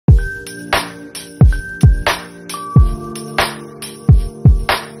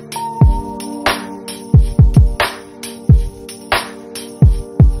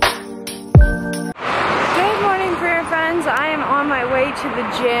to the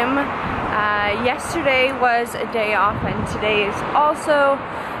gym. Yesterday was a day off and today is also,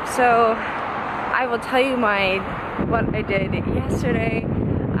 so I will tell you what I did yesterday.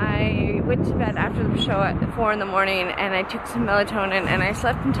 I went to bed after the show at 4 in the morning and I took some melatonin and I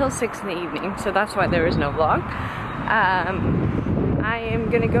slept until 6 in the evening, so that's why there was no vlog. I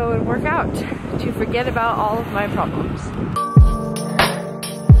am gonna go and work out to forget about all of my problems.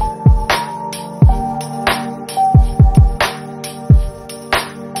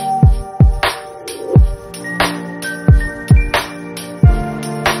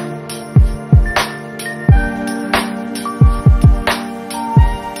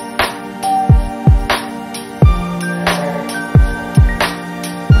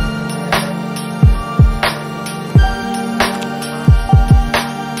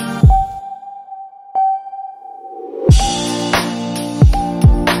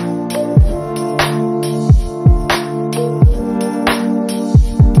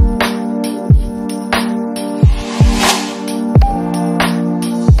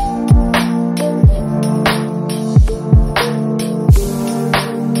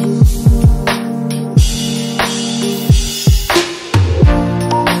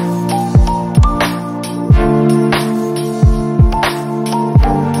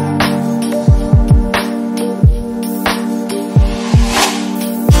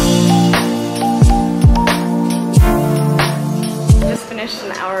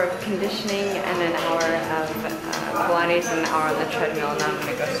 Conditioning and an hour of Pilates and an hour on the treadmill, and now I'm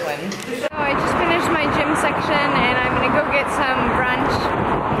gonna go swim. So I just finished my gym section and I'm gonna go get some brunch,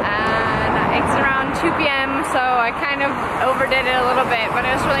 and it's around 2 p.m. so I kind of overdid it a little bit, but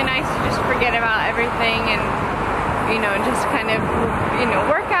it was really nice to just forget about everything and, you know, just kind of, you know,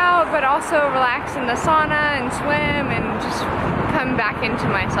 work out, but also relax in the sauna and swim and just come back into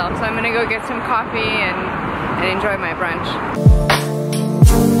myself. So I'm gonna go get some coffee and enjoy my brunch.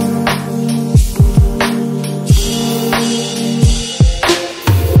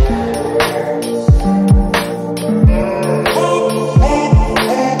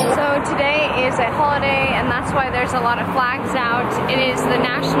 That's why there's a lot of flags out. It is the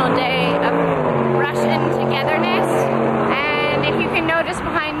National Day of Russian Togetherness, and if you can notice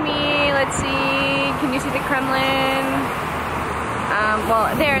behind me, let's see, can you see the Kremlin?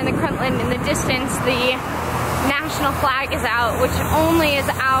 Well, there in the Kremlin in the distance, the national flag is out, which only is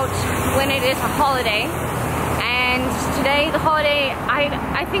out when it is a holiday. And today, the holiday,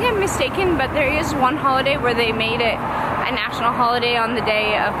 I think I'm mistaken, but there is one holiday where they made it a national holiday on the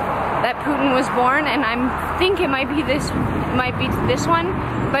day of that Putin was born, and I think it might be this one,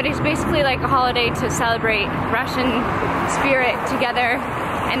 but it's basically like a holiday to celebrate Russian spirit together,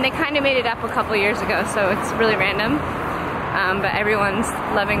 and they kind of made it up a couple years ago, so it's really random. But everyone's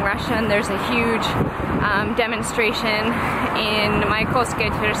loving Russia, and there's a huge demonstration in Mayakovskaya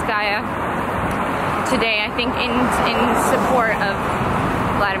Tverskaya today, I think, in support of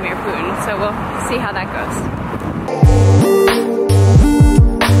Vladimir Putin, so we'll see how that goes.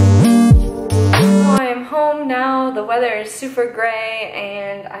 I'm home now. The weather is super gray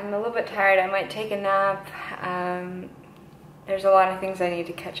and I'm a little bit tired. I might take a nap. There's a lot of things I need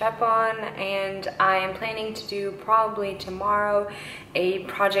to catch up on, and I am planning to do probably tomorrow a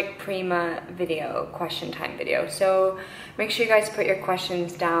Project Prima video, question time video. So make sure you guys put your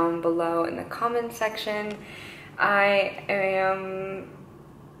questions down below in the comment section. I am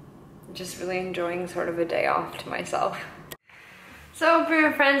just really enjoying sort of a day off to myself. So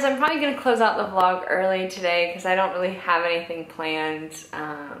Prima friends, I'm probably going to close out the vlog early today because I don't really have anything planned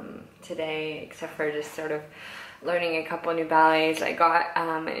today except for just sort of learning a couple new ballets. I got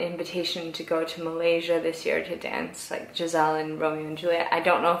an invitation to go to Malaysia this year to dance like Giselle and Romeo and Juliet. I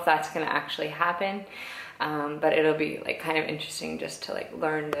don't know if that's going to actually happen, but it'll be like kind of interesting just to like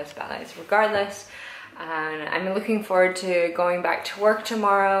learn those ballets regardless. And I'm looking forward to going back to work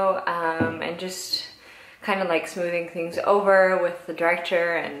tomorrow and just kind of like smoothing things over with the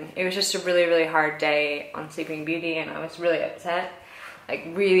director. And it was just a really hard day on Sleeping Beauty, and I was really upset, like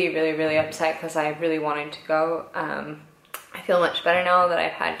really upset because I really wanted to go. I feel much better now that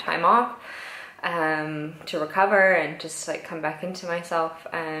I've had time off to recover and just like come back into myself,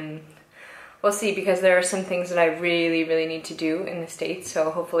 and we'll see, because there are some things that I really need to do in the States,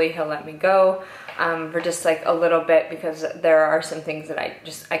 so hopefully he'll let me go for just like a little bit, because there are some things that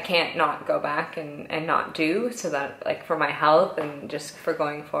I can't not go back and not do, so that like for my health and just for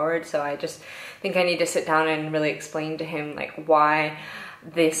going forward. So I just think I need to sit down and really explain to him like why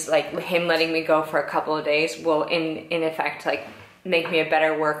this, like him letting me go for a couple of days will in effect like make me a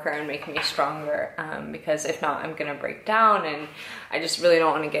better worker and make me stronger, because if not, I'm gonna break down, and I just really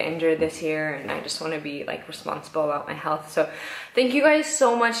don't want to get injured this year, and I just want to be like responsible about my health. So thank you guys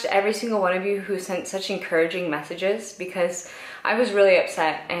so much to every single one of you who sent such encouraging messages, because I was really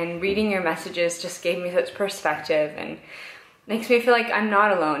upset, and reading your messages just gave me such perspective and makes me feel like I'm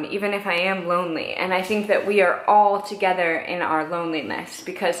not alone, even if I am lonely. And I think that we are all together in our loneliness,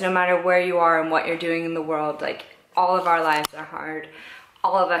 because no matter where you are and what you're doing in the world, like, all of our lives are hard.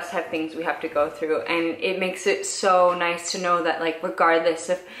 All of us have things we have to go through, and it makes it so nice to know that, like, regardless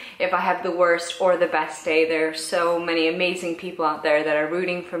if I have the worst or the best day, there are so many amazing people out there that are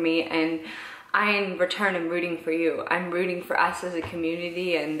rooting for me, and I in return am rooting for you. I'm rooting for us as a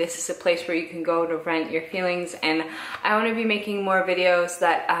community, and this is a place where you can go to vent your feelings. And I want to be making more videos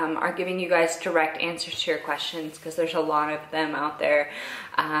that are giving you guys direct answers to your questions, because there's a lot of them out there.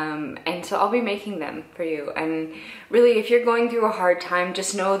 And so I'll be making them for you. And really, if you're going through a hard time,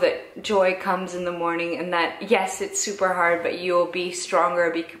 just know that joy comes in the morning, and that yes, it's super hard, but you'll be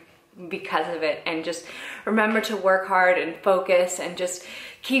stronger because of it. And just remember to work hard and focus and just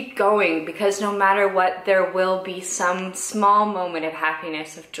keep going, because no matter what, there will be some small moment of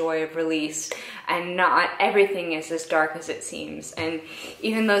happiness, of joy, of release, and not everything is as dark as it seems. And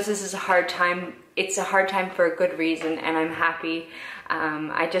even though this is a hard time, it's a hard time for a good reason, and I'm happy.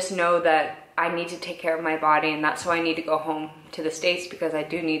 I just know that I need to take care of my body, and that's why I need to go home to the States, because I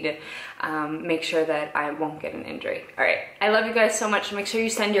do need to make sure that I won't get an injury. All right, I love you guys so much. Make sure you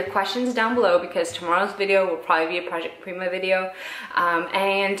send your questions down below, because tomorrow's video will probably be a Project Prima video.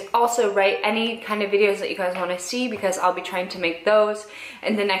 And also write any kind of videos that you guys want to see, because I'll be trying to make those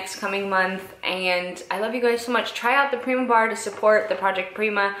in the next coming month. And I love you guys so much. Try out the Prima Bar to support the Project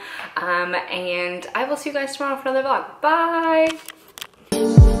Prima. And I will see you guys tomorrow for another vlog. Bye!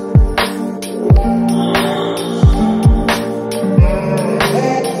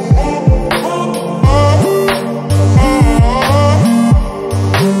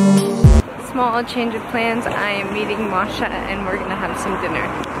 Small change of plans. I am meeting Masha, and we're gonna have some dinner.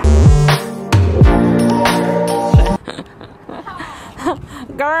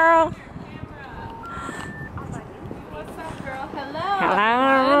 Girl! What's up, girl? Hello!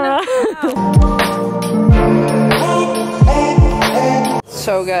 Hello!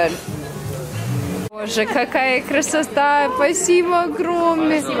 So good. Боже, какая красота! Спасибо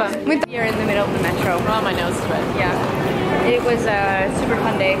огромное! Мы here in the middle of the metro. Oh, my nose is red. Yeah. It was a super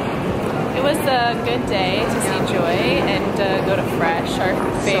fun day. It was a good day to see Joy and go to Fresh, our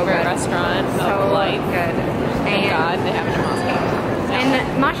favorite restaurant of life. Good. Thank God they have it in Moscow.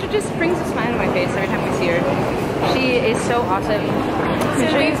 And Masha just brings a smile on my face every time we see her. She is so awesome. Make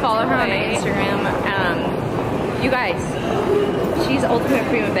sure you follow her on Instagram. You guys, she's Ultimate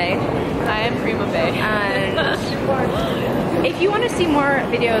Prima Bay. I am Prima Bay. And if you want to see more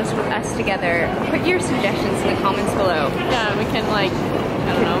videos with us together, put your suggestions in the comments below. Yeah, we can, like,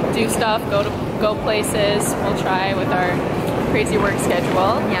 I don't know, do stuff, go places. We'll try with our crazy work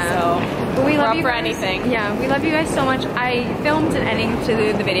schedule. Yeah. So but we love you for guys. anything. Yeah, we love you guys so much. I filmed an ending to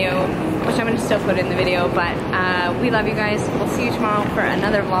the video, which I'm going to still put in the video, but we love you guys. We'll see you tomorrow for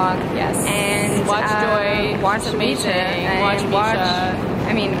another vlog. Yes. And watch Joy. Watch it's amazing. Misha.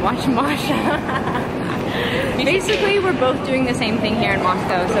 Watch Masha. Basically, we're both doing the same thing here in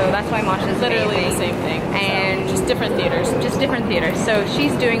Moscow, so that's why Masha's literally amazing. the same thing. And so, just different theaters. Just different theaters. So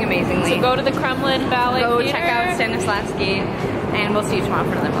she's doing amazingly. So go to the Kremlin Ballet Go Theater. check out Stanislavski, and we'll see you tomorrow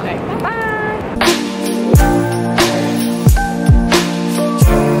for another vlog. Okay. Bye!